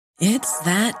It's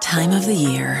that time of the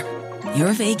year.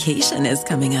 Your vacation is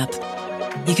coming up.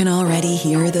 You can already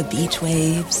hear the beach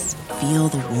waves, feel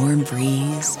the warm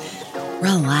breeze,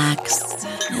 relax,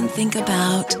 and think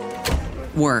about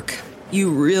work.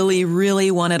 You really, really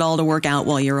want it all to work out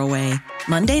while you're away.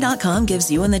 Monday.com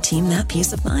gives you and the team that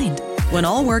peace of mind. When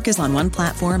all work is on one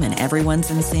platform and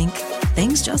everyone's in sync,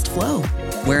 things just flow.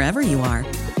 Wherever you are,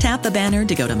 tap the banner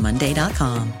to go to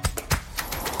Monday.com.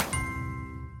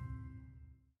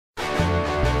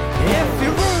 If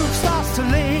your roof starts to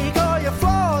leak or your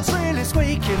floor's really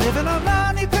squeaky, you live in a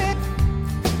money pit.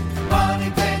 Money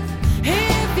pit.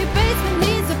 If your basement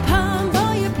needs a pump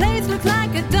or your place looks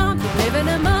like a dump, you live in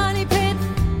a money pit.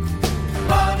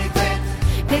 Money pit.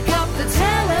 Pick up the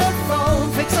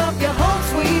telephone, fix up your home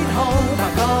sweet home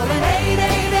by calling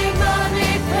 888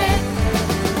 Money Pit.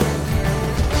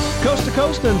 Coast to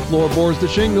coast and floorboards to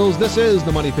shingles, this is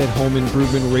the Money Pit Home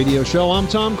Improvement Radio Show. I'm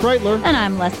Tom Kreitler. And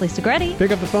I'm Leslie Segretti.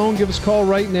 Pick up the phone, give us a call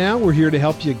right now. We're here to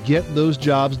help you get those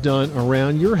jobs done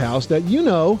around your house that you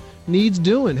know needs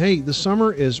doing. Hey, the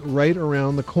summer is right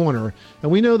around the corner,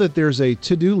 and we know that there's a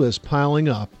to-do list piling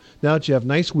up. Now that you have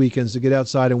nice weekends to get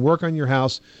outside and work on your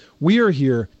house, we are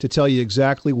here to tell you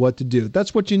exactly what to do.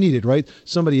 That's what you needed, right?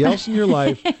 Somebody else in your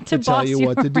life to tell you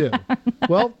what to do.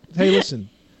 Well, hey, listen.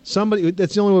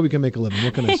 That's the only way we can make a living.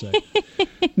 What can I say?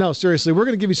 No, seriously, we're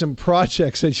going to give you some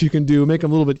projects that you can do, make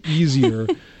them a little bit easier,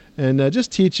 and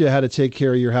just teach you how to take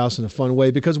care of your house in a fun way,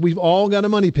 because we've all got a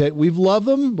money pit. We love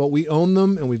them, but we own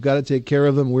them, and we've got to take care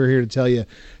of them. We're here to tell you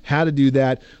how to do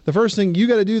that. The first thing you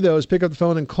got to do, though, is pick up the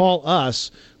phone and call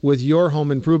us with your home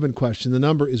improvement question. The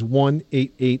number is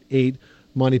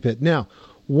 1-888-MONEY-PIT. Now,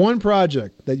 one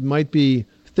project that you might be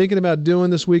thinking about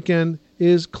doing this weekend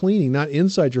is cleaning, not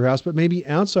inside your house, but maybe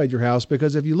outside your house,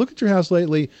 because if you look at your house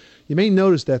lately, you may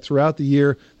notice that throughout the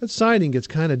year, that siding gets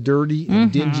kind of dirty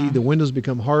and dingy. The windows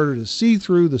become harder to see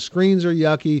through. The screens are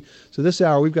yucky. So this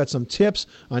hour, we've got some tips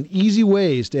on easy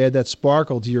ways to add that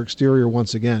sparkle to your exterior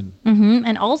once again.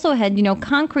 And also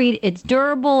concrete, it's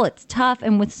durable, it's tough,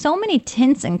 and with so many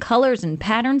tints and colors and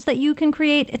patterns that you can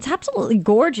create, it's absolutely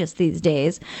gorgeous these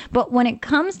days. But when it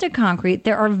comes to concrete,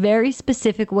 there are very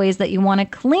specific ways that you want to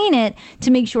clean it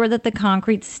to make sure that the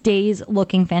concrete stays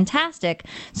looking fantastic.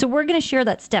 So we're going to share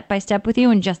that step by step with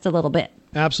you in just a little bit.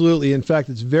 Absolutely. In fact,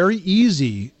 it's very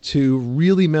easy to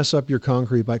really mess up your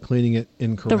concrete by cleaning it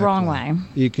incorrectly. The wrong way.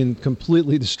 You can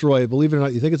completely destroy it. Believe it or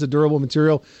not, you think it's a durable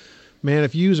material. Man,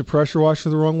 if you use a pressure washer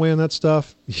the wrong way on that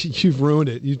stuff, you've ruined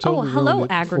it. You totally ruined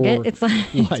it. Aggregate. It's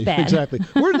bad. Exactly.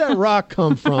 Where did that rock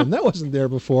come from? That wasn't there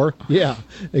before. Yeah,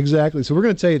 exactly. So we're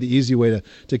going to tell you the easy way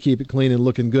to keep it clean and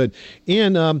looking good.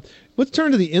 And let's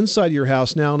turn to the inside of your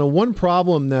house now. Now, one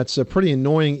problem that's pretty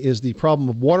annoying is the problem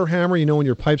of water hammer. You know, when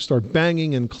your pipes start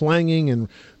banging and clanging and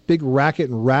big racket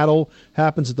and rattle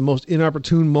happens at the most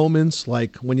inopportune moments,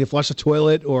 like when you flush a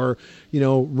toilet or,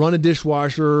 run a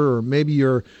dishwasher, or maybe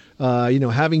you're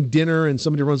having dinner and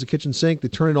somebody runs the kitchen sink, they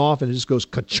turn it off and it just goes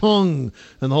ka-chung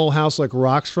and the whole house like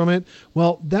rocks from it.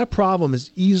 Well, that problem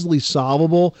is easily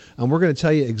solvable, and we're going to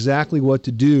tell you exactly what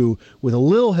to do with a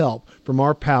little help from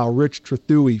our pal Rich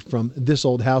Trethewey from This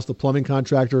Old House, the plumbing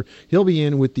contractor. He'll be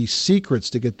in with the secrets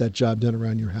to get that job done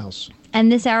around your house. And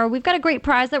this hour, we've got a great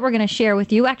prize that we're going to share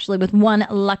with you, actually with one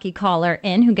lucky caller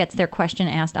in who gets their question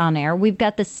asked on air. We've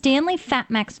got the Stanley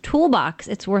FatMax Toolbox.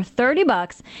 It's worth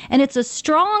 $30, and it's a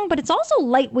strong, but it's also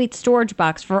lightweight storage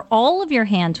box for all of your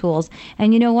hand tools.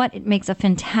 And you know what? It makes a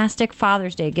fantastic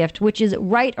Father's Day gift, which is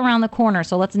right around the corner.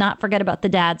 So let's not forget about the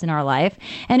dads in our life.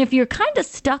 And if you're kind of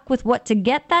stuck with what to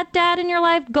get that dad in your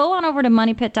life, go on over to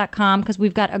moneypit.com, because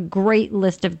we've got a great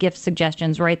list of gift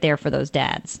suggestions right there for those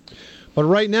dads. But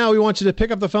right now, we want you to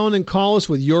pick up the phone and call us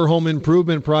with your home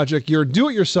improvement project, your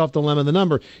do-it-yourself dilemma. The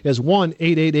number is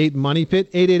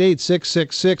 1-888-MONEY-PIT,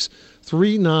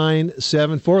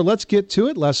 888-666-3974. Let's get to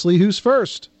it. Leslie, who's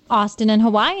first? Austin in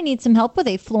Hawaii needs some help with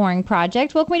a flooring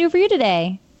project. What can we do for you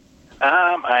today?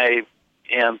 I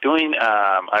am doing,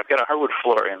 I've got a hardwood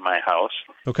floor in my house.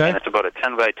 Okay. And it's about a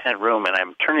 10 by 10 room, and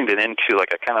I'm turning it into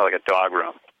like a kind of like a dog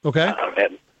room. Okay.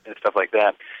 And stuff like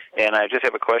that. And I just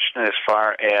have a question as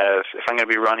far as if I'm going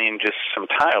to be running just some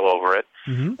tile over it,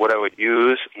 what I would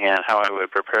use and how I would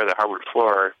prepare the hardwood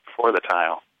floor for the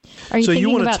tile. Are you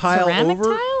thinking want about a tile ceramic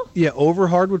over? Tile? Yeah, over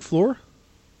hardwood floor?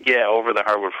 Yeah, over the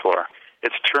hardwood floor.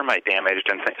 It's termite damaged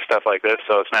and stuff like this,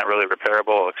 so it's not really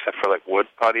repairable except for like wood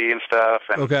putty and stuff.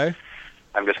 And okay.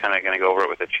 I'm just kind of going to go over it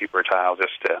with a cheaper tile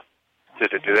just to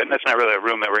do that. And it's not really a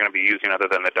room that we're going to be using other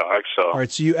than the dogs. So. All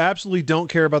right, so you absolutely don't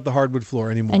care about the hardwood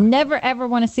floor anymore. And never, ever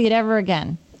want to see it ever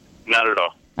again. Not at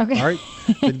all. Okay. All right,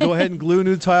 then go ahead and glue a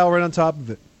new tile right on top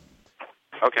of it.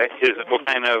 Okay. What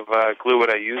kind of glue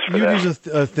would I use for You'd that? use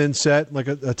a thin set, like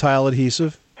a tile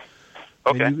adhesive.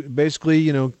 Okay. And you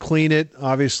basically, clean it,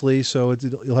 obviously, so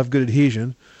you'll have good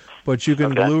adhesion. But you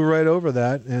can glue right over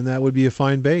that, and that would be a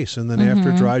fine base. And then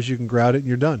after it dries, you can grout it, and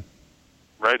you're done.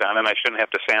 Right on, and I shouldn't have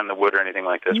to sand the wood or anything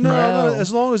like this. No,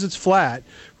 as long as it's flat.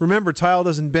 Remember, tile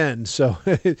doesn't bend, so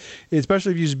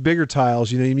especially if you use bigger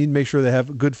tiles, you need to make sure they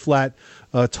have good flat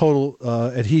total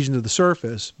adhesion to the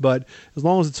surface. But as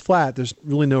long as it's flat, there's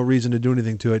really no reason to do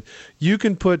anything to it. You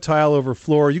can put tile over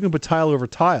floor. You can put tile over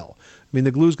tile. I mean,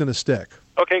 the glue's going to stick.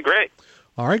 Okay, great.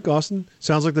 All right, Gostin.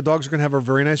 Sounds like the dogs are going to have a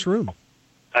very nice room.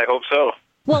 I hope so.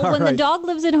 Well, when the dog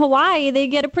lives in Hawaii, they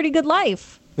get a pretty good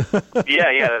life.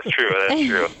 Yeah, that's true. That's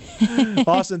true.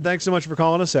 Austin, thanks so much for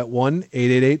calling us at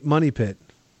 1-888-MONEY-PIT.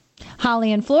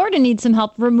 Holly in Florida needs some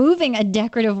help removing a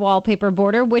decorative wallpaper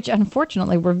border, which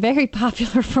unfortunately were very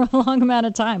popular for a long amount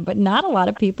of time, but not a lot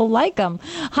of people like them.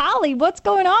 Holly, what's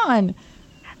going on?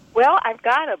 Well, I've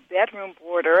got a bedroom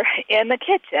border in the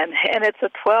kitchen, and it's a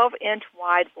 12-inch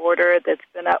wide border that's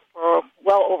been up for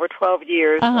well over 12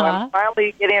 years. So I'm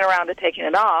finally getting around to taking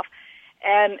it off.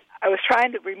 And I was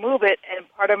trying to remove it, and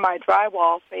part of my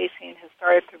drywall facing has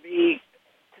started to be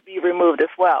removed as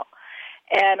well.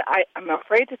 And I'm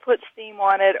afraid to put steam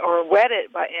on it or wet it,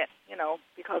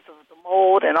 because of the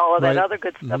mold and all of that other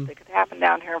good stuff that could happen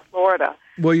down here in Florida.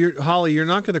 Well, Holly, you're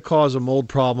not going to cause a mold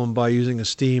problem by using a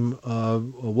steam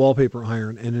wallpaper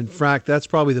iron, and in fact, that's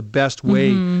probably the best way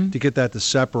to get that to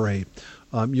separate.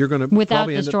 You're going to without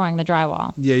destroying the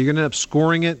drywall. Yeah, you're going to end up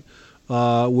scoring it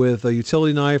with a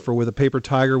utility knife or with a paper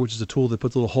tiger, which is a tool that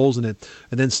puts little holes in it,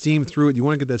 and then steam through it. You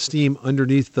want to get that steam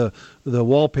underneath the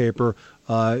wallpaper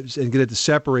and get it to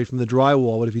separate from the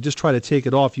drywall. But if you just try to take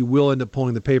it off, you will end up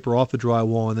pulling the paper off the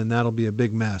drywall, and then that'll be a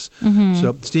big mess.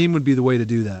 So steam would be the way to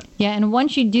do that. Yeah, and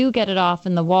once you do get it off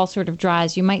and the wall sort of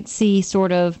dries, you might see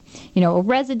sort of, a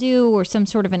residue or some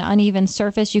sort of an uneven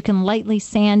surface. You can lightly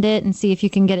sand it and see if you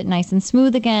can get it nice and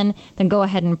smooth again. Then go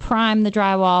ahead and prime the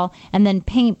drywall and then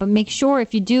paint. But make sure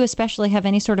if you do especially have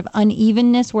any sort of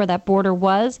unevenness where that border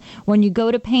was, when you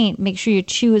go to paint, make sure you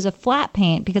choose a flat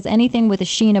paint, because anything with a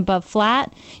sheen above flat,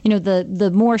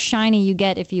 the more shiny you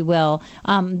get, if you will,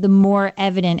 the more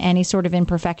evident any sort of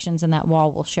imperfections in that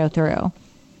wall will show through.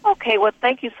 Okay, well,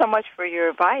 thank you so much for your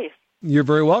advice. You're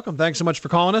very welcome. Thanks so much for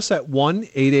calling us at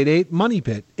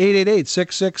 1-888-MONEY-PIT,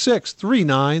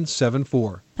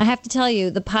 888-666-3974. I have to tell you,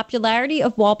 the popularity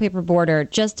of wallpaper border,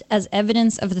 just as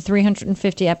evidence of the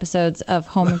 350 episodes of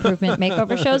home improvement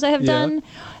makeover shows I have done,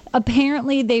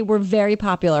 apparently they were very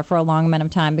popular for a long amount of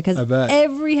time because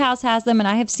every house has them, and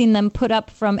I have seen them put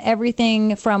up from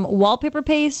everything from wallpaper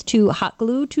paste to hot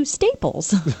glue to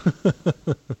staples.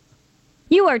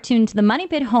 You are tuned to the Money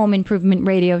Pit Home Improvement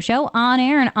Radio Show, on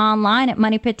air and online at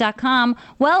moneypit.com.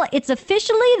 Well, it's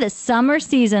officially the summer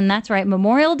season. That's right.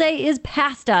 Memorial Day is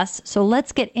past us. So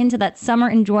let's get into that summer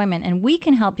enjoyment, and we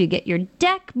can help you get your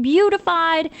deck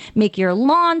beautified, make your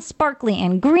lawn sparkly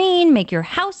and green, make your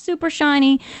house super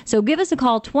shiny. So give us a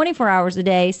call 24 hours a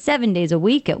day, 7 days a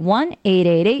week at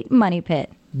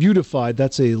 1-888-MONEY-PIT. Beautified,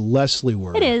 that's a Leslie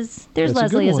word. It is. There's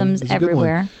Leslieisms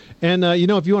everywhere. And,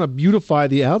 if you want to beautify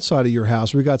the outside of your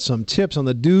house, we got some tips on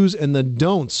the do's and the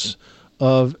don'ts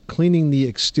of cleaning the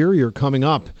exterior coming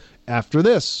up after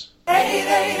this.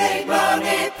 888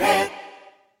 Money Pit.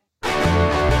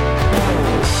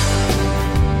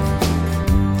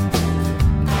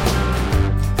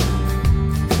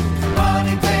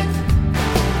 Money Pit.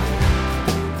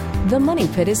 The Money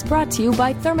Pit is brought to you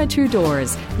by Therma-Tru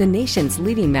Doors, the nation's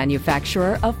leading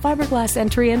manufacturer of fiberglass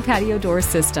entry and patio door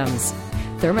systems.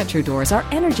 Therma-Tru doors are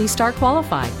ENERGY STAR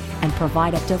qualified and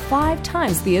provide up to 5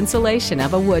 times the insulation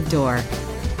of a wood door.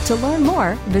 To learn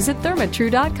more, visit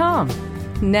thermatru.com.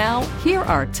 Now, here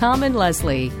are Tom and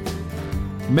Leslie.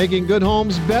 Making good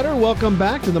homes better. Welcome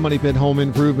back to the Money Pit Home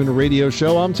Improvement Radio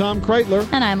Show. I'm Tom Kreitler.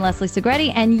 And I'm Leslie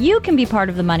Segretti. And you can be part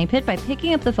of the Money Pit by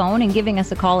picking up the phone and giving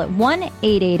us a call at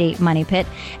 1-888-MONEY-PIT.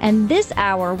 And this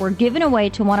hour, we're giving away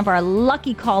to one of our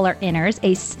lucky caller inners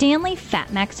a Stanley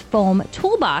FatMax foam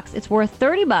toolbox. It's worth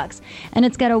 $30, and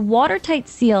it's got a watertight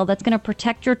seal that's going to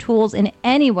protect your tools in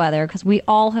any weather, because we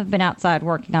all have been outside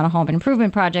working on a home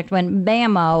improvement project when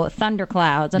bam-o,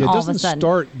 thunderclouds, and all of a sudden. It doesn't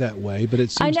start that way, but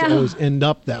it seems to always end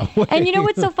up up that way. And you know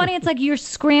what's so funny? It's like you're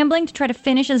scrambling to try to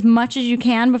finish as much as you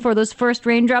can before those first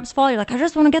raindrops fall. You're like, I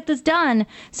just want to get this done.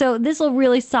 So this will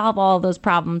really solve all of those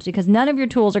problems because none of your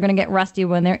tools are going to get rusty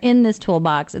when they're in this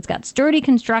toolbox. It's got sturdy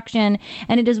construction,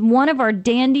 and it is one of our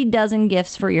dandy dozen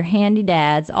gifts for your handy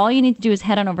dads. All you need to do is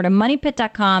head on over to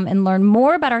moneypit.com and learn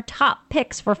more about our top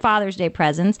picks for Father's Day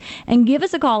presents, and give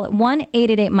us a call at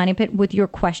 1-888-MONEYPIT with your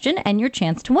question and your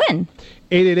chance to win.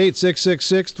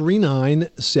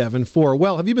 888-666-3974.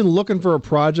 Well, have you been looking for a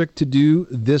project to do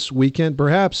this weekend?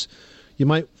 Perhaps you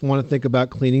might want to think about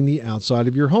cleaning the outside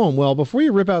of your home. Well, before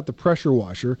you rip out the pressure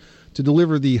washer to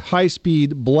deliver the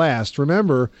high-speed blast,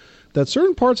 remember that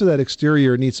certain parts of that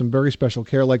exterior need some very special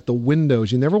care, like the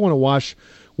windows. You never want to wash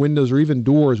windows or even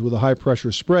doors with a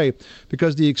high-pressure spray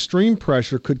because the extreme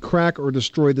pressure could crack or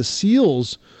destroy the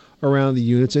seals around the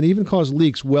units and even cause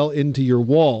leaks well into your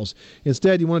walls.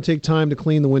 Instead, you want to take time to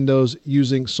clean the windows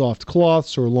using soft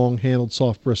cloths or long-handled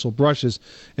soft bristle brushes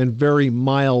and very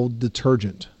mild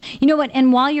detergent. You know what?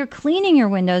 And while you're cleaning your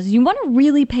windows, you want to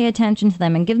really pay attention to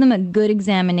them and give them a good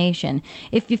examination.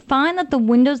 If you find that the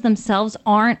windows themselves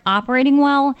aren't operating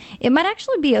well, it might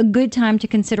actually be a good time to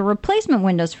consider replacement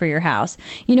windows for your house.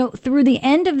 You know, through the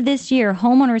end of this year,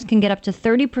 homeowners can get up to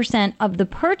 30% of the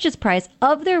purchase price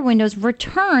of their windows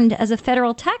returned as a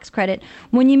federal tax credit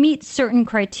when you meet certain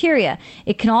criteria.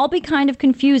 It can all be kind of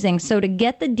confusing, so to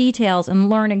get the details and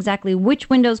learn exactly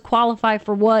which windows qualify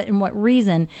for what and what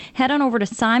reason, head on over to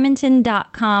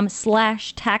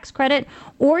Simonton.com/tax credit,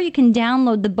 or you can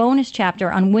download the bonus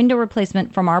chapter on window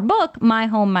replacement from our book, My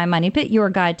Home, My Money Pit, your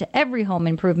guide to every home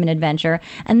improvement adventure.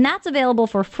 And that's available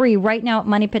for free right now at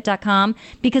moneypit.com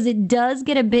because it does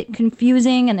get a bit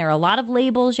confusing and there are a lot of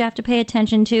labels you have to pay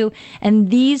attention to. And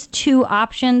these two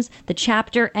options, the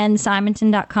chapter and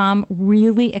Simonton.com,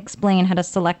 really explain how to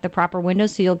select the proper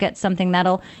windows so you'll get something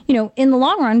that'll, you know, in the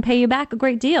long run, pay you back a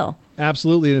great deal.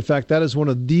 Absolutely. And in fact, that is one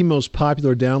of the most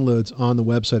popular downloads on the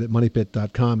website at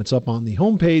moneypit.com. It's up on the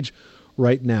homepage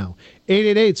right now.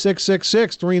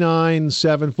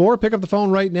 888-666-3974. Pick up the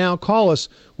phone right now. Call us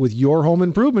with your home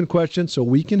improvement question so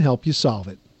we can help you solve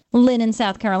it. Lynn in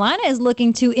South Carolina is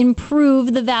looking to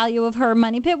improve the value of her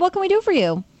money pit. What can we do for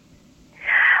you?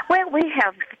 Well, we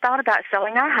have thought about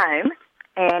selling our home,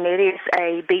 and it is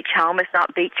a beach home. It's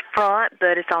not beachfront,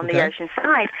 but it's on the ocean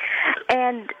side.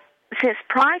 And since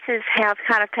prices have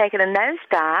kind of taken a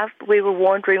nosedive, we were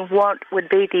wondering what would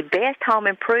be the best home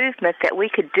improvement that we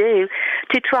could do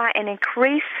to try and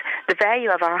increase the value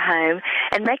of our home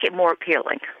and make it more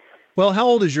appealing. Well, how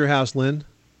old is your house, Lynn?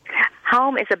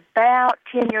 Home is about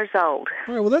 10 years old.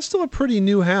 All right, well, that's still a pretty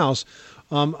new house.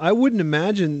 I wouldn't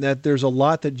imagine that there's a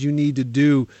lot that you need to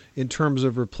do in terms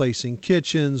of replacing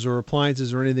kitchens or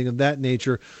appliances or anything of that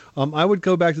nature. I would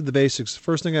go back to the basics.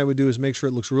 First thing I would do is make sure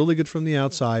it looks really good from the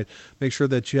outside. Make sure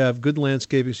that you have good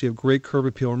landscaping so you have great curb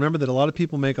appeal. Remember that a lot of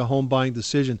people make a home buying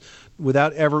decision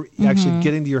without ever actually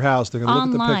getting to your house. They're going to look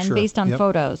at the picture. Online, based on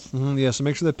photos. Yeah, so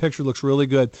make sure that picture looks really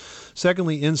good.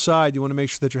 Secondly, inside, you want to make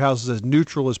sure that your house is as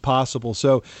neutral as possible.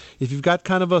 So if you've got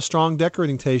kind of a strong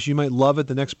decorating taste, you might love it.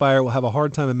 The next buyer will have a hard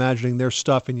time imagining their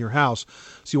stuff in your house.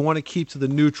 So you want to keep to the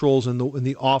neutrals and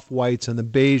the off-whites and the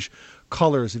beige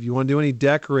colors. If you want to do any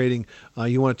decorating,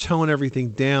 you want to tone everything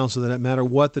down so that no matter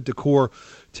what the decor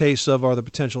tastes of are the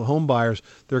potential home buyers,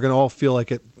 they're going to all feel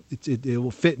like it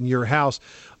will fit in your house.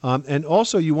 And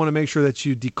also you want to make sure that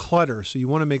you declutter. So you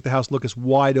want to make the house look as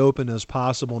wide open as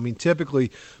possible. I mean,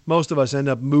 typically most of us end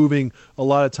up moving a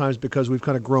lot of times because we've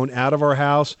kind of grown out of our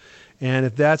house. And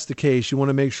if that's the case, you want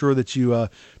to make sure that you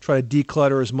try to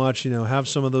declutter as much, have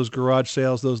some of those garage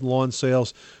sales, those lawn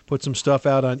sales, put some stuff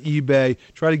out on eBay,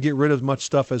 try to get rid of as much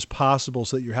stuff as possible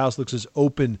so that your house looks as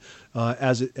open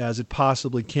as it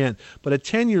possibly can. But at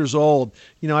 10 years old,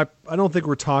 I don't think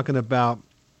we're talking about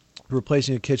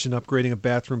replacing a kitchen, upgrading a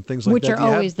bathroom, things like that. Which are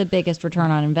always the biggest return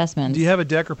on investment. Do you have a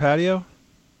deck or patio?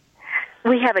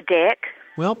 We have a deck.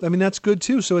 Well, I mean, that's good,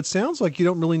 too. So it sounds like you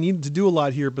don't really need to do a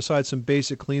lot here besides some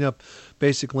basic cleanup,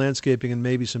 basic landscaping, and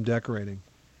maybe some decorating.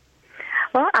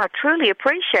 Well, I truly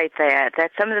appreciate that.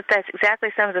 That's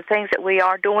exactly some of the things that we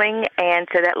are doing, and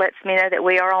so that lets me know that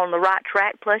we are on the right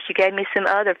track. Plus, you gave me some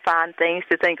other fine things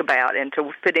to think about and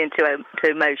to put into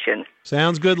motion.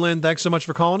 Sounds good, Lynn. Thanks so much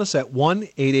for calling us at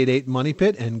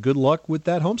 1-888-MONEYPIT, and good luck with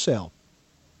that home sale.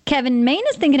 Kevin Maine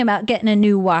is thinking about getting a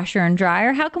new washer and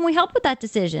dryer. How can we help with that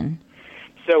decision?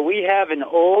 So we have an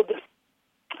old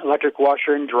electric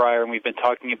washer and dryer, and we've been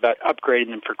talking about upgrading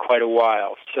them for quite a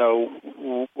while. So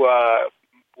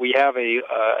we have a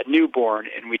newborn,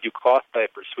 and we do cloth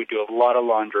diapers. So we do a lot of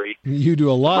laundry. You do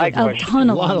a lot of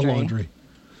laundry.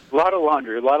 A lot of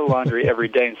laundry. A lot of laundry every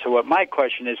day. And so what my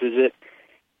question is it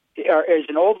is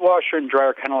an old washer and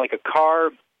dryer kind of like a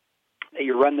car that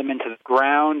you run them into the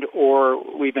ground, or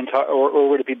or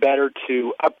would it be better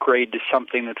to upgrade to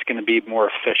something that's going to be more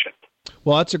efficient?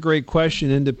 Well, that's a great question,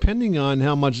 and depending on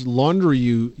how much laundry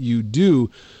you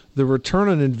do, the return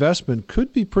on investment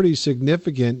could be pretty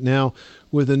significant. Now,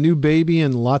 with a new baby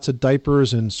and lots of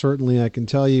diapers, and certainly I can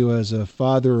tell you as a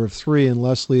father of 3 and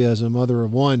Leslie as a mother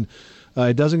of 1,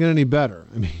 it doesn't get any better.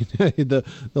 I mean, the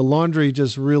laundry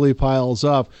just really piles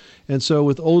up. And so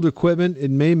with old equipment, it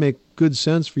may make good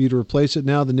sense for you to replace it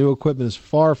now. The new equipment is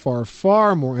far, far,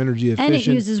 far more energy efficient. And it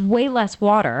uses way less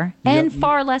water and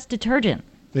far less detergent.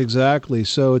 Exactly.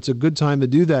 So it's a good time to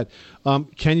do that.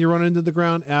 Can you run into the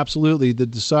ground? Absolutely. The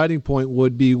deciding point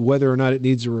would be whether or not it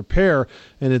needs a repair.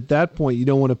 And at that point, you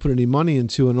don't want to put any money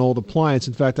into an old appliance.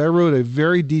 In fact, I wrote a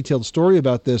very detailed story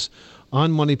about this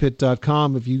on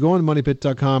MoneyPit.com. If you go on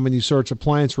MoneyPit.com and you search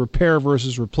appliance repair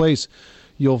versus replace,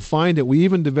 you'll find it. We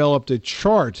even developed a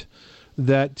chart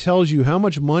that tells you how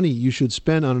much money you should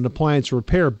spend on an appliance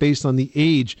repair based on the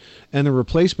age and the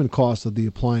replacement cost of the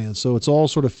appliance. So it's all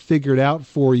sort of figured out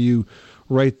for you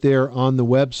right there on the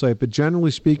website. But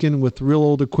generally speaking, with real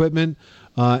old equipment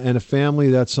and a family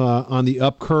that's on the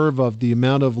up curve of the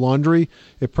amount of laundry,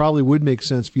 it probably would make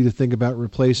sense for you to think about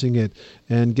replacing it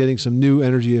and getting some new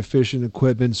energy efficient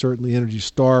equipment, certainly Energy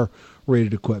Star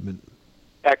rated equipment.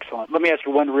 Excellent. Let me ask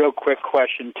you one real quick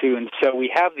question, too. And so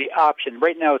we have the option.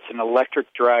 Right now it's an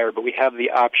electric dryer, but we have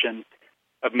the option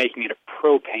of making it a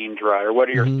propane dryer. What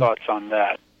are your thoughts on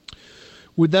that?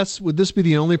 Would this be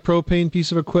the only propane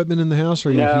piece of equipment in the house? Or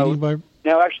are you heating by...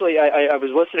 No, actually, I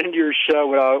was listening to your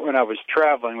show when I was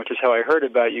traveling, which is how I heard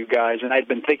about you guys, and I'd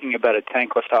been thinking about a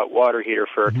tankless hot water heater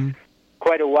for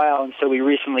quite a while, and so we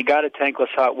recently got a tankless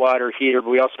hot water heater,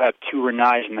 but we also have 2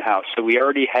 Rinnais in the house. So we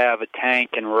already have a tank,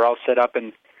 and we're all set up,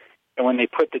 and when they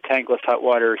put the tankless hot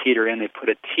water heater in, they put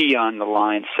a T on the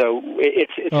line. So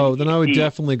it's then I would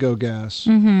definitely go gas.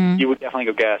 Mm-hmm. You would definitely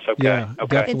go gas. Okay. Yeah,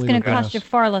 okay. It's going to cost you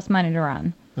far less money to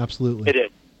run. Absolutely. It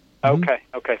is. Okay.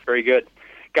 Very good.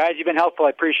 Guys, you've been helpful. I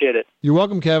appreciate it. You're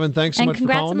welcome, Kevin. Thanks so much for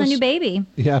calling us. And congrats on the new baby.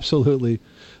 Yeah, absolutely.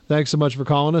 Thanks so much for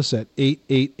calling us at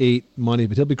 888-MONEY.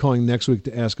 But he'll be calling next week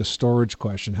to ask a storage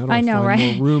question. How do I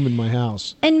find more room in my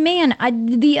house? And man,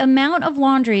 the amount of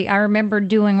laundry I remember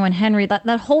doing when Henry, that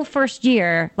whole first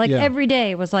year, every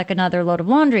day was like another load of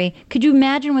laundry. Could you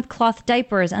imagine with cloth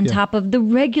diapers on top of the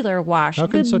regular wash? How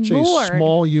can such a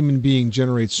small human being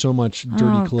generate so much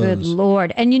dirty clothes? Good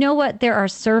Lord. And you know what? There are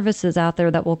services out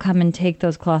there that will come and take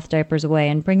those cloth diapers away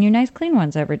and bring you nice clean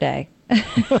ones every day.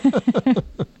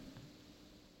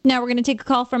 Now we're going to take a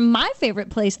call from my favorite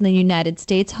place in the United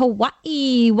States,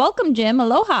 Hawaii. Welcome, Jim.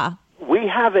 Aloha. We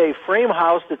have a frame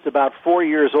house that's about 4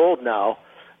 years old now,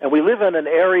 and we live in an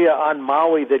area on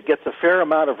Maui that gets a fair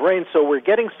amount of rain, so we're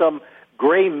getting some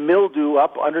gray mildew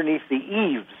up underneath the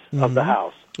eaves of the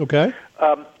house. Okay.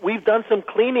 We've done some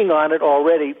cleaning on it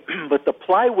already, but the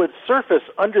plywood surface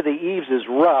under the eaves is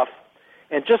rough,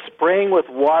 and just spraying with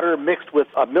water mixed with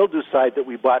a mildewcide that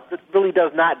we bought really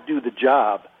does not do the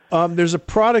job. There's a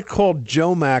product called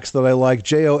Jomax that I like,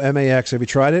 Jomax. Have you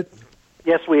tried it?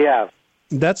 Yes, we have.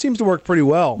 That seems to work pretty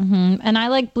well. Mm-hmm. And I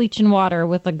like bleach and water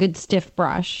with a good stiff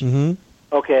brush. Mm-hmm.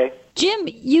 Okay. Jim,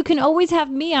 you can always have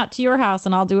me out to your house,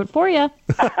 and I'll do it for you.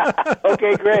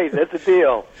 Okay, great. That's a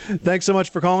deal. Thanks so much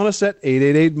for calling us at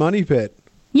 888-MONEY-PIT.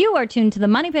 You are tuned to the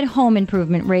Money Pit Home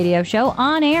Improvement Radio Show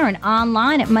on air and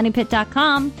online at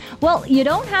MoneyPit.com. Well, you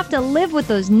don't have to live with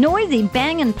those noisy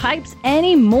banging pipes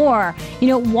anymore. You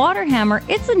know, water hammer,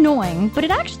 it's annoying, but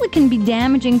it actually can be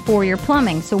damaging for your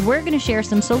plumbing. So we're going to share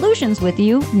some solutions with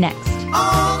you next.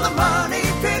 On the Money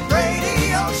Pit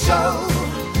Radio Show,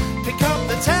 pick up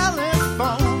the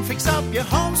telephone, fix up your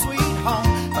home sweet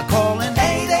home by calling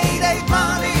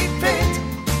 888-MONEY-PIT.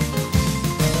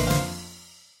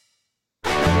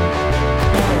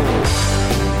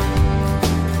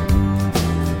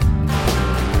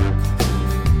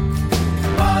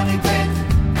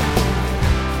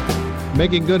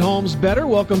 Making good homes better.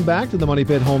 Welcome back to the Money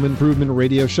Pit Home Improvement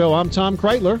Radio Show. I'm Tom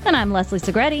Kreitler. And I'm Leslie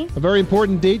Segretti. A very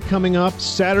important date coming up,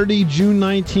 Saturday, June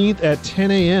 19th at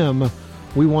 10 a.m.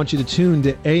 We want you to tune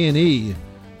to A&E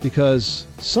because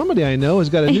somebody I know has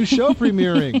got a new show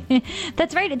premiering.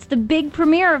 That's right. It's the big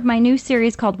premiere of my new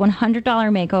series called $100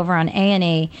 Makeover on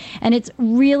A&E. And it's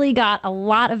really got a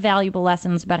lot of valuable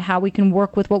lessons about how we can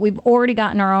work with what we've already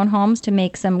got in our own homes to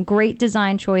make some great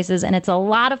design choices. And it's a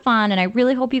lot of fun, and I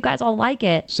really hope you guys all like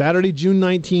it. Saturday, June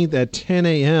 19th at 10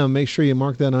 a.m. Make sure you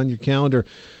mark that on your calendar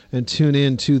and tune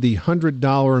in to the $100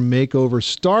 Makeover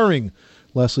starring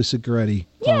Leslie Segretti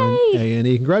on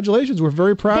A&E. Congratulations. We're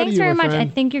very proud of you. Thanks very much. I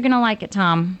think you're going to like it,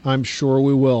 Tom. I'm sure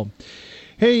we will.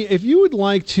 Hey, if you would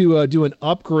like to do an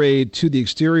upgrade to the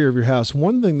exterior of your house,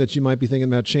 one thing that you might be thinking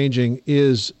about changing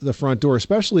is the front door,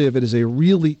 especially if it is a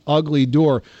really ugly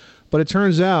door. But it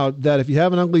turns out that if you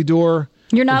have an ugly door...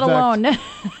 You're not alone.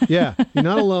 Yeah, you're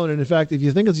not alone. And in fact, if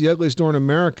you think it's the ugliest door in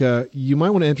America, you might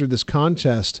want to enter this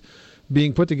contest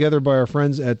being put together by our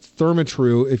friends at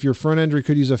Therma-Tru. If your front entry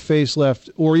could use a facelift,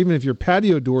 or even if your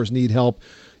patio doors need help,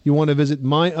 you want to visit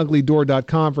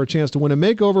myuglydoor.com for a chance to win a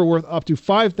makeover worth up to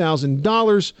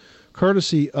 $5,000,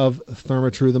 courtesy of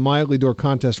Therma-Tru. The My Ugly Door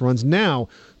contest runs now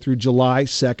through July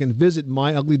 2nd. Visit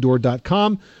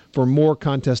myuglydoor.com for more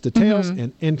contest details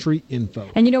and entry info.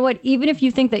 And you know what? Even if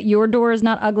you think that your door is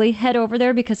not ugly, head over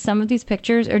there because some of these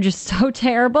pictures are just so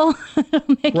terrible.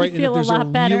 It'll make you feel a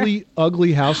lot better. Right, and if there's a really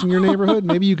ugly house in your neighborhood,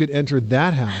 maybe you could enter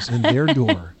that house and their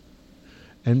door.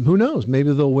 And who knows?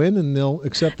 Maybe they'll win and they'll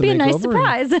accept the makeover. Be a nice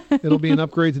surprise. It'll be an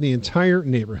upgrade to the entire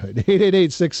neighborhood.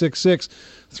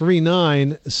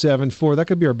 888-666-3974. That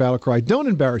could be our battle cry. Don't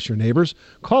embarrass your neighbors.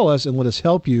 Call us and let us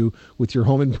help you with your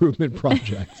home improvement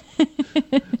project.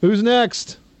 Who's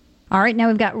next? All right, now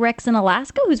we've got Rex in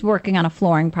Alaska who's working on a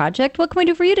flooring project. What can we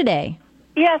do for you today?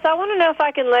 Yes, I want to know if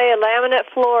I can lay a laminate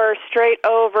floor straight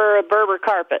over a Berber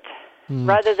carpet.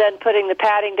 Rather than putting the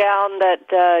padding down that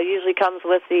usually comes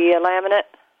with the laminate?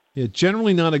 Yeah,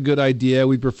 generally not a good idea.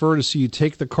 We'd prefer to see you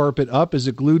take the carpet up. Is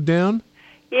it glued down?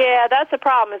 Yeah, that's a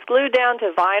problem. It's glued down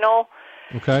to vinyl.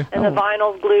 Okay. And the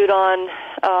vinyl's glued on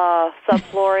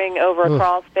subflooring over a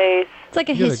crawl space. It's like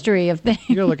a history of things.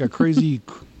 You got like a crazy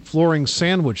flooring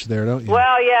sandwich there, don't you?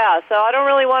 Well, yeah, so I don't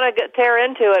really want to tear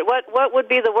into it. What would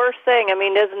be the worst thing? I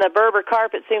mean, isn't the Berber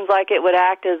carpet seems like it would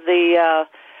act as the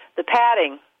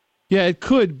padding? Yeah, it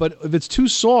could, but if it's too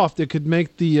soft, it could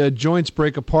make the joints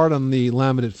break apart on the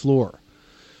laminate floor.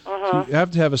 So you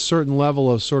have to have a certain level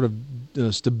of sort of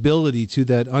stability to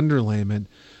that underlayment.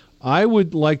 I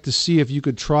would like to see if you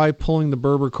could try pulling the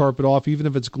Berber carpet off, even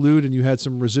if it's glued and you had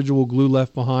some residual glue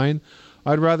left behind.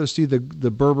 I'd rather see the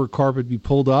Berber carpet be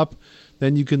pulled up.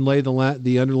 Then you can lay the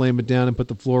underlayment down and put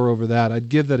the floor over that. I'd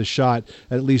give that a shot.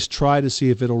 At least try to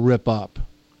see if it'll rip up.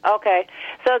 Okay,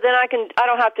 so then I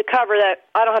don't have to cover that.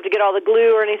 I don't have to get all the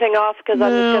glue or anything off because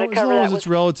I'm just going to cover that. As long as it's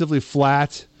relatively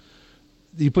flat,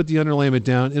 you put the underlayment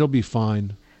down, it'll be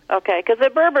fine. Okay, because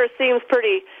the Berber seems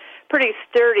pretty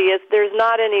sturdy. There's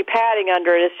not any padding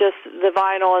under it. It's just the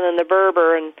vinyl and then the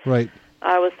Berber. And right.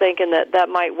 I was thinking that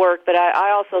might work, but I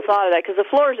also thought of that because the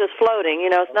floor is just floating. You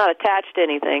know, it's not attached to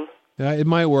anything. Yeah, it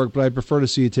might work, but I'd prefer to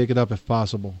see you take it up if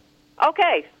possible.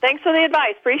 Okay, thanks for the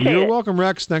advice. Appreciate it. You're welcome,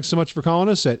 Rex. Thanks so much for calling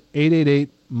us at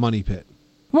 888-MONEY-PIT.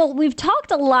 Well, we've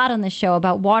talked a lot on the show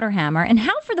about water hammer and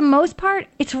how, for the most part,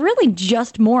 it's really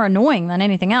just more annoying than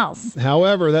anything else.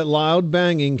 However, that loud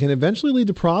banging can eventually lead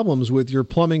to problems with your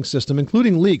plumbing system,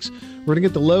 including leaks. We're going to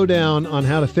get the lowdown on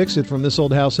how to fix it from This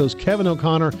Old House host Kevin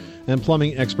O'Connor and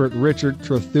plumbing expert Richard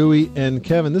Trothui. And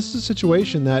Kevin, this is a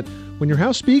situation that when your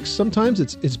house speaks, sometimes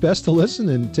it's best to listen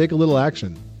and take a little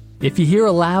action. If you hear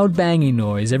a loud banging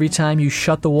noise every time you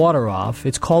shut the water off,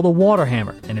 it's called a water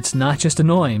hammer, and it's not just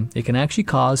annoying, it can actually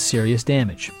cause serious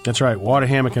damage. That's right. Water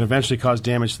hammer can eventually cause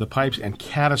damage to the pipes and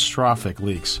catastrophic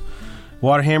leaks.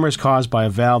 Water hammer is caused by a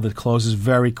valve that closes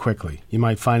very quickly. You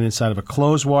might find it inside of a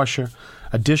clothes washer,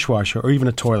 a dishwasher, or even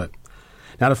a toilet.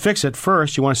 Now, to fix it,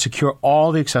 first you want to secure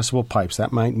all the accessible pipes.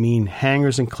 That might mean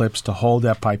hangers and clips to hold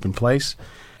that pipe in place.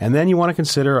 And then you want to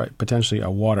consider potentially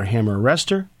a water hammer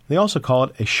arrestor. They also call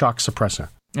it a shock suppressor.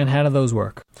 And how do those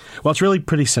work? Well, it's really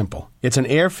pretty simple. It's an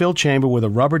air-filled chamber with a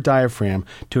rubber diaphragm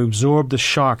to absorb the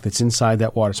shock that's inside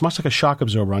that water. It's much like a shock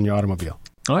absorber on your automobile.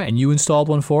 All right, and you installed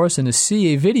one for us, and to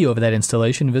see a video of that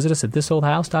installation, visit us at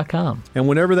thisoldhouse.com. And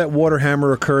whenever that water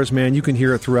hammer occurs, man, you can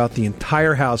hear it throughout the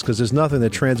entire house because there's nothing that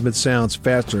transmits sounds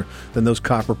faster than those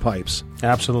copper pipes.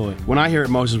 Absolutely. When I hear it,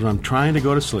 Moses, when I'm trying to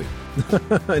go to sleep.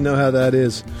 I know how that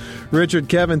is. Richard,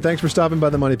 Kevin, thanks for stopping by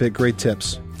the Money Pit. Great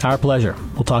tips. Our pleasure.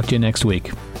 We'll talk to you next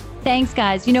week. Thanks,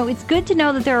 guys. You know, it's good to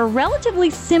know that there are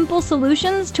relatively simple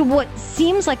solutions to what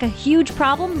seems like a huge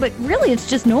problem, but really it's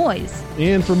just noise.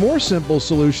 And for more simple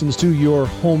solutions to your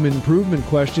home improvement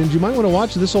questions, you might want to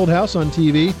watch This Old House on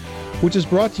TV, which is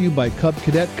brought to you by Cub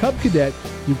Cadet. Cub Cadet,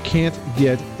 you can't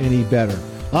get any better.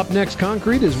 Up next,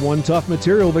 concrete is one tough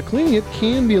material, but cleaning it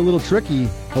can be a little tricky.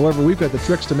 However, we've got the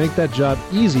tricks to make that job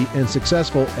easy and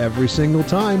successful every single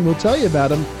time. We'll tell you about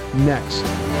them next.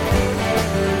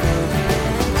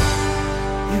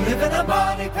 Live in a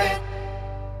money pit.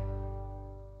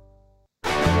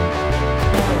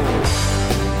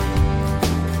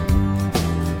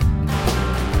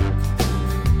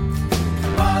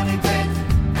 Money pit.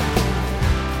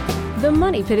 The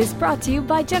Money Pit is brought to you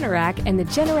by Generac and the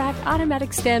Generac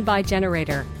Automatic Standby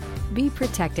Generator. be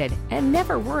protected, and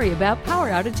never worry about power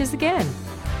outages again.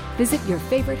 Visit your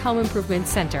favorite home improvement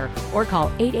center or call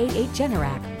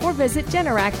 888-GENERAC or visit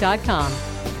Generac.com.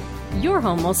 Your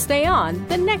home will stay on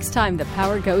the next time the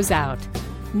power goes out.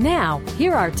 Now,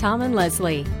 here are Tom and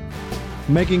Leslie.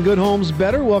 Making good homes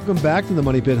better. Welcome back to the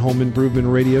Money Pit Home Improvement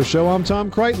Radio Show. I'm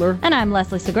Tom Kreitler. And I'm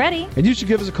Leslie Segretti. And you should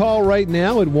give us a call right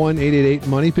now at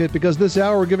 1-888-MONEY-PIT because this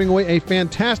hour we're giving away a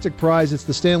fantastic prize. It's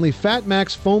the Stanley Fat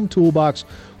Max Foam Toolbox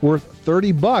worth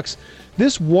 $30.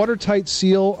 This watertight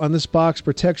seal on this box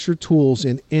protects your tools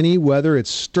in any weather. It's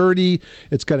sturdy.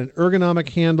 It's got an ergonomic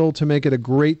handle to make it a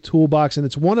great toolbox. And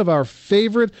it's one of our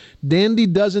favorite dandy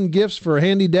dozen gifts for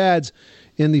handy dads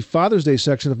in the Father's Day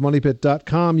section of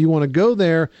MoneyPit.com. You want to go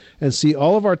there and see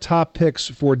all of our top picks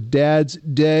for Dad's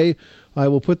Day. I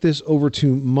will put this over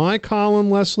to my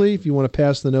column, Leslie, if you want to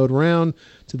pass the note around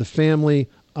to the family.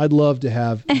 I'd love to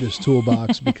have this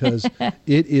toolbox because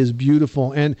it is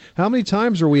beautiful. And how many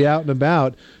times are we out and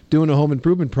about doing a home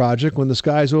improvement project when the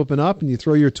skies open up and you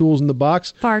throw your tools in the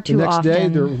box? Far too often. The next day,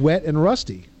 often. they're wet and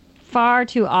rusty. Far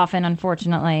too often,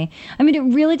 unfortunately. I mean,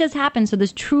 it really does happen. So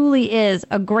this truly is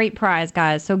a great prize,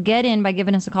 guys. So get in by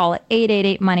giving us a call at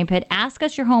 888-MONEY-PIT. Ask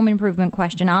us your home improvement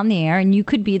question on the air, and you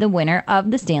could be the winner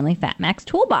of the Stanley Fat Max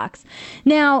Toolbox.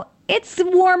 Now, it's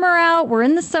warmer out. We're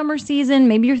in the summer season.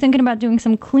 Maybe you're thinking about doing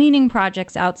some cleaning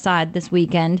projects outside this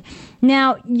weekend.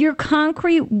 Now, your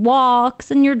concrete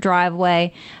walks and your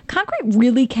driveway, concrete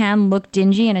really can look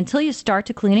dingy, and until you start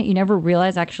to clean it, you never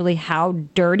realize actually how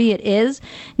dirty it is.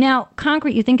 Now,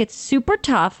 concrete, you think it's super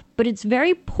tough, but it's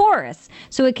very porous,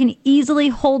 so it can easily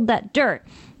hold that dirt.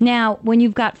 Now, when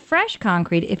you've got fresh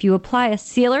concrete, if you apply a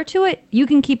sealer to it, you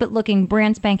can keep it looking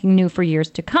brand spanking new for years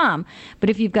to come.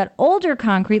 But if you've got older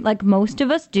concrete, like most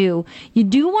of us do, you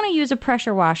do want to use a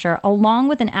pressure washer along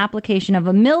with an application of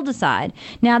a mildewcide.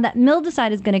 Now, that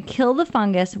mildewcide is going to kill the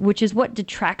fungus, which is what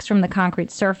detracts from the concrete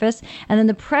surface. And then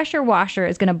the pressure washer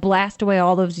is going to blast away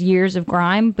all those years of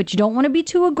grime. But you don't want to be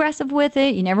too aggressive with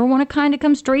it. You never want to kind of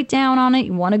come straight down on it.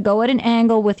 You want to go at an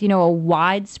angle with, a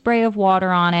wide spray of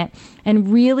water on it.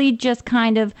 And really just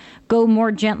kind of go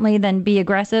more gently than be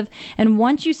aggressive. And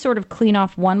once you sort of clean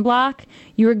off one block,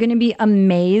 you're going to be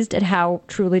amazed at how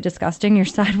truly disgusting your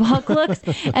sidewalk looks.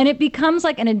 And it becomes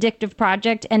like an addictive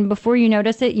project. And before you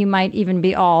notice it, you might even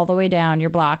be all the way down your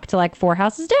block to like 4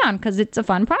 houses down because it's a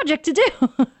fun project to do.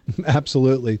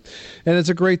 Absolutely. And it's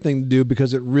a great thing to do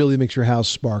because it really makes your house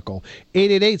sparkle.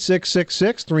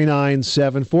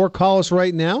 888-666-3974. Call us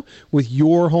right now with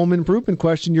your home improvement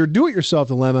question, your do-it-yourself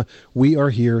dilemma. We are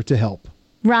here to help.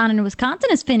 Ron in Wisconsin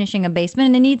is finishing a basement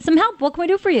and they need some help. What can we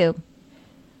do for you?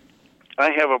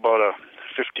 I have about a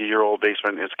 50-year-old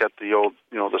basement. It's got the old,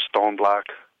 the stone block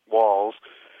walls,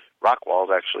 rock walls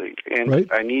actually. And right.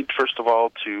 I need, first of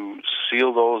all, to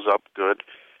seal those up good.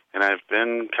 And I've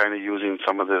been kind of using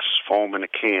some of this foam in a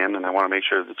can, and I want to make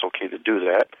sure that it's okay to do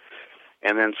that.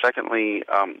 And then secondly,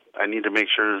 I need to make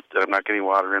sure that I'm not getting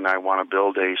water in. I want to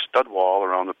build a stud wall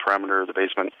around the perimeter of the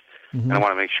basement. Mm-hmm. And I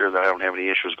want to make sure that I don't have any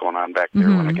issues going on back there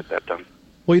when I get that done.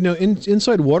 Well,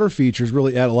 inside water features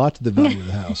really add a lot to the value of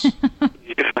the house.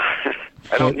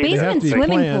 I don't need basement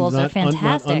swimming pools are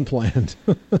fantastic. Not unplanned.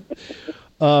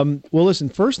 Well, listen,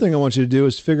 first thing I want you to do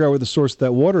is figure out where the source of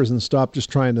that water is and stop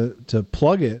just trying to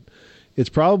plug it. It's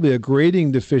probably a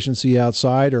grading deficiency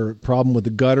outside or a problem with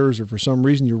the gutters, or for some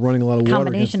reason you're running a lot of water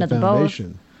against the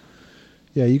foundation.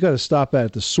 Yeah, you got to stop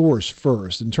at the source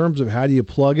first. In terms of how do you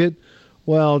plug it,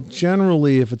 well,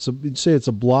 generally, if you'd say it's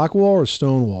a block wall or a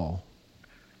stone wall?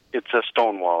 It's a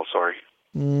stone wall, sorry.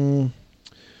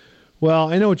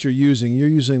 Well, I know what you're using. You're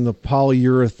using the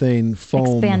polyurethane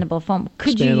foam. Expandable foam.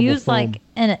 Could you use like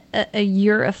a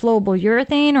flowable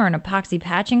urethane or an epoxy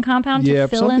patching compound to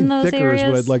fill in those thicker areas? Is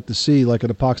what I'd like to see. Like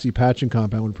an epoxy patching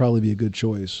compound would probably be a good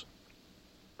choice.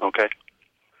 Okay.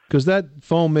 Because that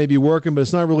foam may be working, but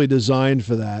it's not really designed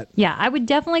for that. Yeah, I would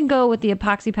definitely go with the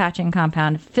epoxy patching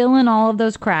compound. Fill in all of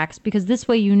those cracks because this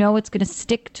way you know it's going to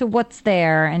stick to what's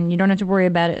there and you don't have to worry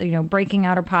about it, breaking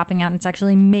out or popping out. And it's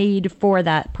actually made for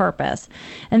that purpose.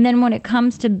 And then when it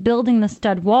comes to building the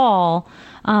stud wall,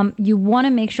 you want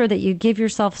to make sure that you give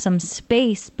yourself some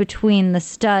space between the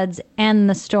studs and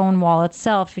the stone wall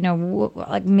itself,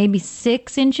 like maybe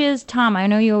 6 inches. Tom, I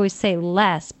know you always say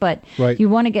less, but right. You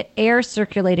want to get air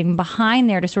circulating behind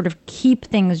there to sort of keep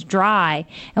things dry.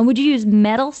 And would you use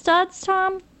metal studs,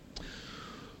 Tom?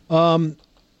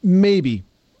 Maybe.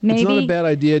 It's not a bad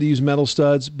idea to use metal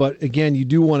studs, but again, you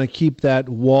do want to keep that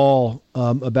wall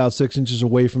about 6 inches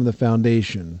away from the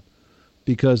foundation,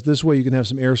 because this way you can have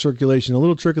some air circulation. A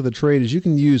little trick of the trade is you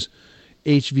can use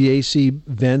HVAC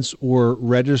vents or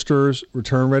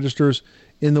return registers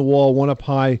in the wall, one up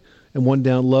high and one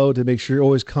down low to make sure you're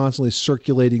always constantly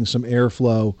circulating some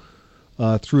airflow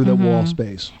through the wall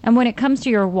space. And when it comes to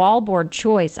your wallboard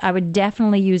choice, I would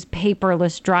definitely use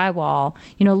paperless drywall.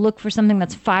 Look for something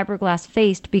that's fiberglass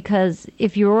faced, because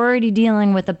if you're already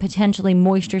dealing with a potentially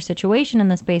moisture situation in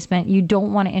this basement, you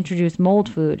don't want to introduce mold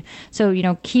food.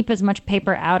 So, keep as much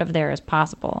paper out of there as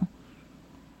possible.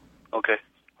 Okay.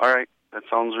 All right. That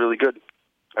sounds really good.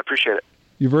 I appreciate it.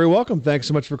 You're very welcome. Thanks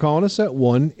so much for calling us at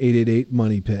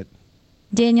 1-888-MONEY-PIT.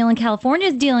 Daniel in California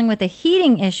is dealing with a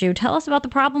heating issue. Tell us about the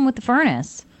problem with the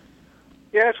furnace.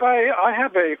 Yes, I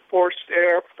have a forced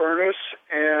air furnace,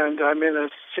 and I'm in a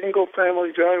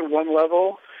single-family dwelling, one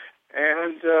level,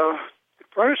 and the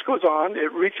furnace goes on.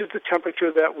 It reaches the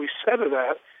temperature that we set it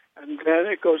at, and then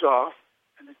it goes off.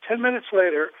 And then 10 minutes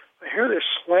later, I hear this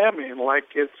slamming like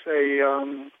it's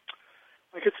a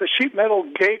sheet metal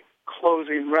gate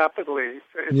closing rapidly.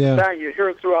 It's bang. You hear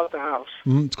it throughout the house.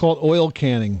 It's called oil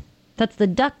canning. That's the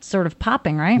duct sort of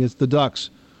popping, right? It's the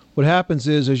ducts. What happens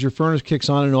is, as your furnace kicks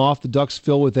on and off, the ducts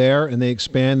fill with air and they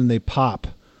expand and they pop.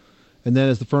 And then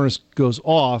as the furnace goes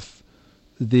off,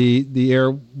 the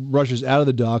air rushes out of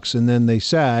the ducts and then they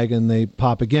sag and they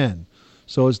pop again.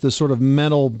 So it's this sort of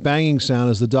metal banging sound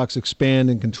as the ducts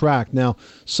expand and contract. Now,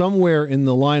 somewhere in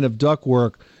the line of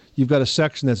ductwork, you've got a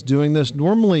section that's doing this.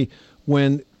 Normally,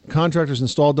 when contractors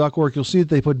install ductwork, you'll see that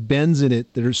they put bends in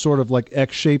it that are sort of like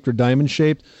X-shaped or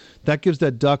diamond-shaped. That gives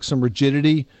that duct some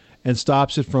rigidity and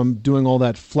stops it from doing all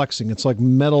that flexing. It's like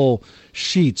metal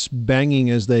sheets banging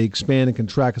as they expand and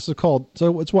contract. So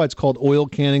it's why it's called oil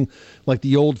canning, like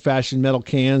the old-fashioned metal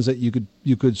cans that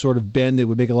you could sort of bend. It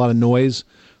would make a lot of noise,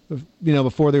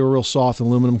 before they were real soft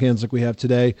aluminum cans like we have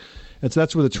today. And so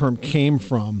that's where the term came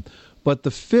from. But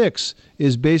the fix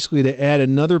is basically to add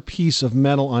another piece of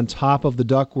metal on top of the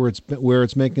duct where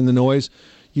it's making the noise.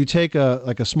 You take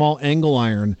a small angle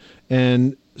iron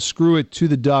and screw it to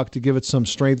the duct to give it some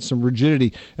strength, some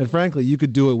rigidity. And frankly, you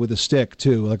could do it with a stick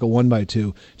too, like a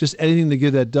 1x2. Just anything to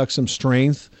give that duct some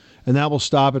strength, and that will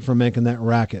stop it from making that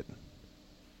racket.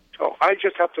 Oh, I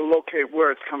just have to locate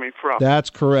where it's coming from. That's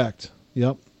correct.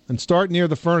 Yep. And start near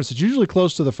the furnace. It's usually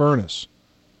close to the furnace.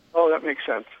 Oh, that makes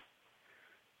sense.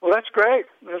 Well, that's great.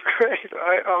 That's great.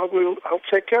 I'll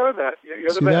take care of that.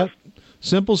 You're the best. That?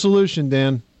 Simple solution,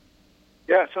 Dan.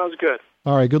 Yeah, sounds good.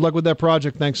 All right, good luck with that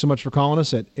project. Thanks so much for calling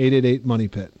us at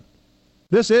 888-MONEY-PIT.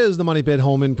 This is the Money Pit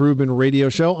Home Improvement Radio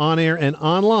Show, on air and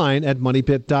online at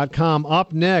MoneyPit.com.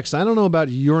 Up next, I don't know about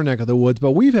your neck of the woods,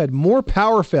 but we've had more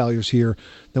power failures here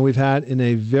than we've had in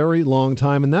a very long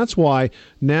time, and that's why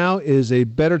now is a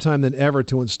better time than ever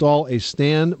to install a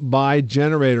standby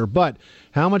generator. But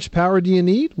how much power do you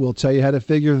need? We'll tell you how to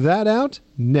figure that out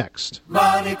next.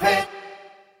 Money Pit.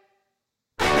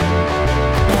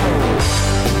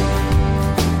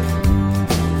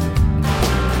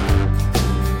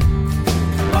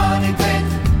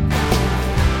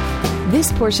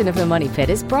 This portion of the Money Pit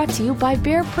is brought to you by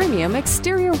Behr Premium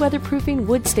Exterior Weatherproofing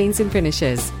Wood Stains and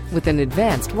Finishes, with an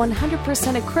advanced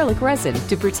 100% acrylic resin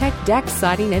to protect decks,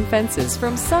 siding, and fences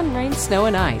from sun, rain, snow,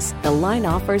 and ice. The line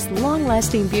offers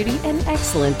long-lasting beauty and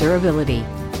excellent durability.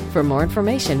 For more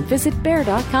information, visit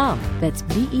Behr.com. That's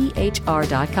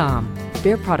BEHR.com.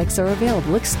 Behr products are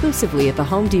available exclusively at the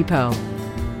Home Depot.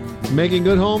 Making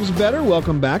good homes better.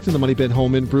 Welcome back to the Money Pit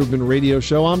Home Improvement Radio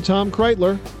Show. I'm Tom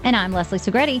Kreitler. And I'm Leslie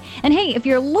Segretti. And hey, if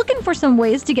you're looking for some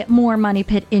ways to get more Money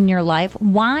Pit in your life,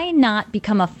 why not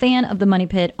become a fan of the Money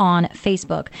Pit on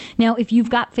Facebook? Now, if you've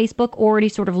got Facebook already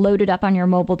sort of loaded up on your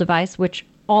mobile device, which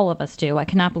all of us do. I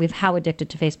cannot believe how addicted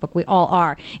to Facebook we all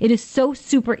are. It is so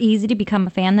super easy to become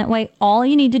a fan that way. All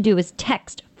you need to do is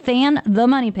text Fan the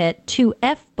Money Pit to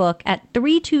FBook at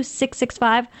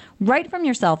 32665 right from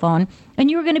your cell phone, and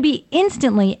you're going to be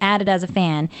instantly added as a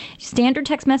fan. Standard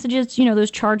text messages,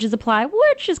 those charges apply,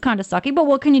 which is kind of sucky, but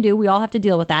what can you do? We all have to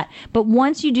deal with that. But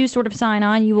once you do sort of sign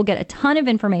on, you will get a ton of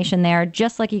information there,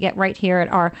 just like you get right here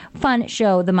at our fun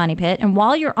show, The Money Pit. And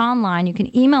while you're online, you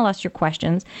can email us your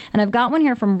questions. And I've got one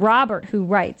here from Robert, who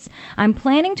writes, I'm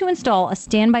planning to install a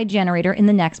standby generator in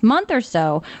the next month or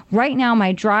so. Right now,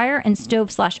 my dryer and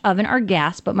stove/oven are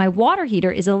gas, but my water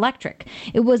heater is electric.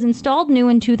 It was installed new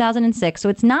in 2006, so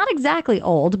it's not exactly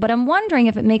old, but I'm wondering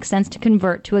if it makes sense to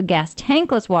convert to a gas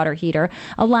tankless water heater,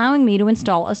 allowing me to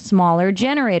install a smaller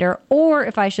generator, or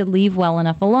if I should leave well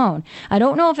enough alone. I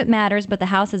don't know if it matters, but the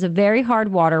house has a very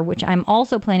hard water, which I'm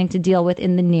also planning to deal with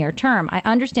in the near term. I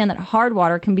understand that hard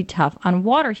water can be tough on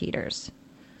water heaters.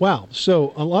 Wow.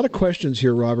 So a lot of questions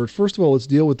here, Robert. First of all, let's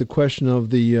deal with the question of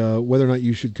the whether or not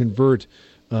you should convert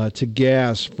to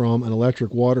gas from an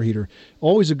electric water heater.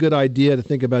 Always a good idea to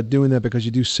think about doing that because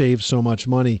you do save so much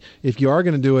money. If you are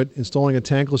going to do it, installing a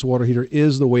tankless water heater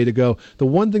is the way to go. The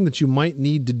one thing that you might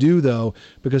need to do, though,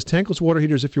 because tankless water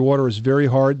heaters, if your water is very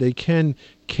hard, they can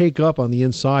cake up on the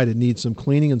inside. It needs some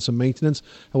cleaning and some maintenance.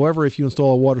 However, if you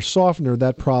install a water softener,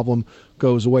 that problem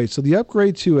goes away. So the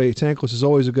upgrade to a tankless is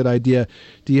always a good idea.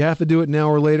 Do you have to do it now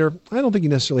or later? I don't think you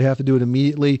necessarily have to do it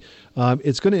immediately.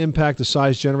 It's going to impact the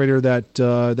size generator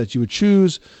that you would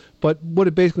choose. But what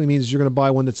it basically means is you're going to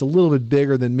buy one that's a little bit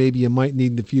bigger than maybe you might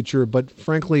need in the future. But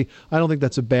frankly, I don't think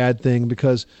that's a bad thing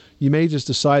because you may just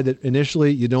decide that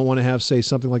initially you don't want to have, say,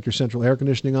 something like your central air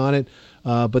conditioning on it.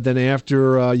 But then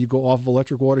after you go off of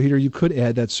electric water heater, you could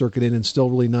add that circuit in and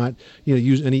still really not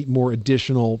use any more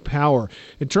additional power.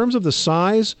 In terms of the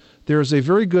size, there's a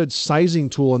very good sizing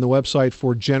tool on the website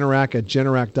for Generac at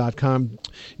Generac.com,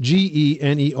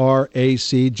 Generac,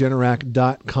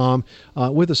 Generac.com.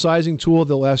 With the sizing tool,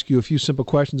 they'll ask you a few simple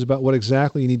questions about what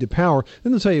exactly you need to power.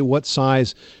 Then they'll tell you what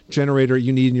size generator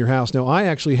you need in your house. Now, I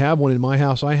actually have one in my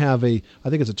house. I have I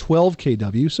think it's a 12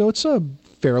 kW, so it's a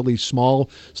fairly small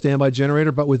standby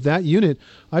generator. But with that unit,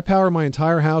 I power my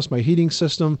entire house, my heating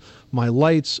system, my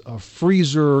lights, a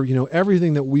freezer,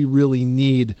 everything that we really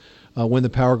need when the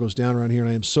power goes down around here.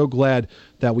 And I am so glad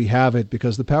that we have it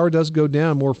because the power does go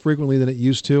down more frequently than it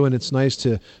used to, and it's nice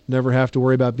to never have to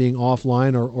worry about being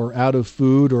offline or out of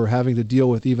food or having to deal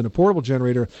with even a portable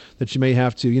generator that you may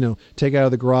have to, take out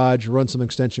of the garage, run some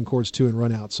extension cords to, and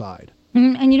run outside.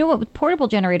 And you know what? With portable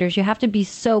generators, you have to be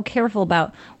so careful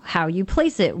about how you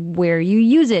place it, where you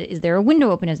use it. Is there a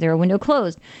window open? Is there a window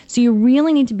closed? So you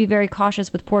really need to be very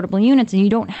cautious with portable units, and you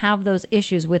don't have those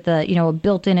issues with a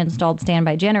built-in installed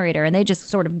standby generator, and they just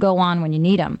sort of go on when you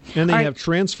need them. And they have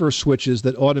transfer switches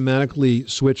that automatically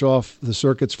switch off the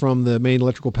circuits from the main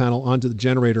electrical panel onto the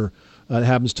generator. It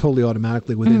happens totally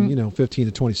automatically within 15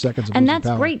 to 20 seconds of and losing that's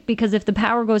power. Great because if the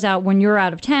power goes out when you're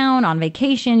out of town, on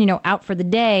vacation, out for the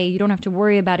day, you don't have to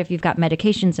worry about if you've got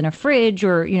medications in a fridge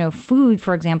or, food,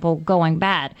 for example, going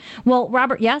bad. Well,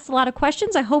 Robert, yes, a lot of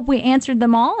questions. I hope we answered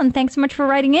them all, and thanks so much for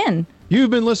writing in. You've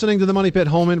been listening to the Money Pit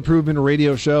Home Improvement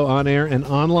Radio Show on air and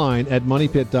online at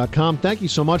MoneyPit.com. Thank you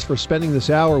so much for spending this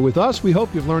hour with us. We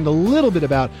hope you've learned a little bit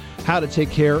about how to take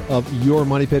care of your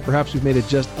money pit. Perhaps we've made it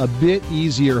just a bit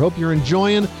easier. Hope you're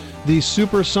enjoying these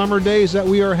super summer days that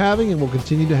we are having and will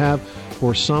continue to have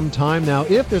for some time now.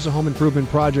 If there's a home improvement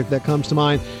project that comes to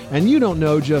mind and you don't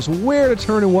know just where to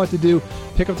turn and what to do,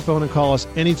 pick up the phone and call us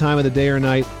any time of the day or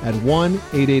night at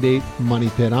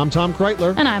 1-888-MONEY-PIT. I'm Tom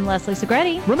Kreitler. And I'm Leslie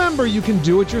Segretti. Remember, you can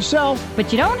do it yourself,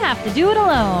 but you don't have to do it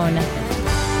alone.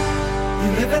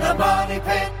 You live in a money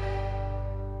pit.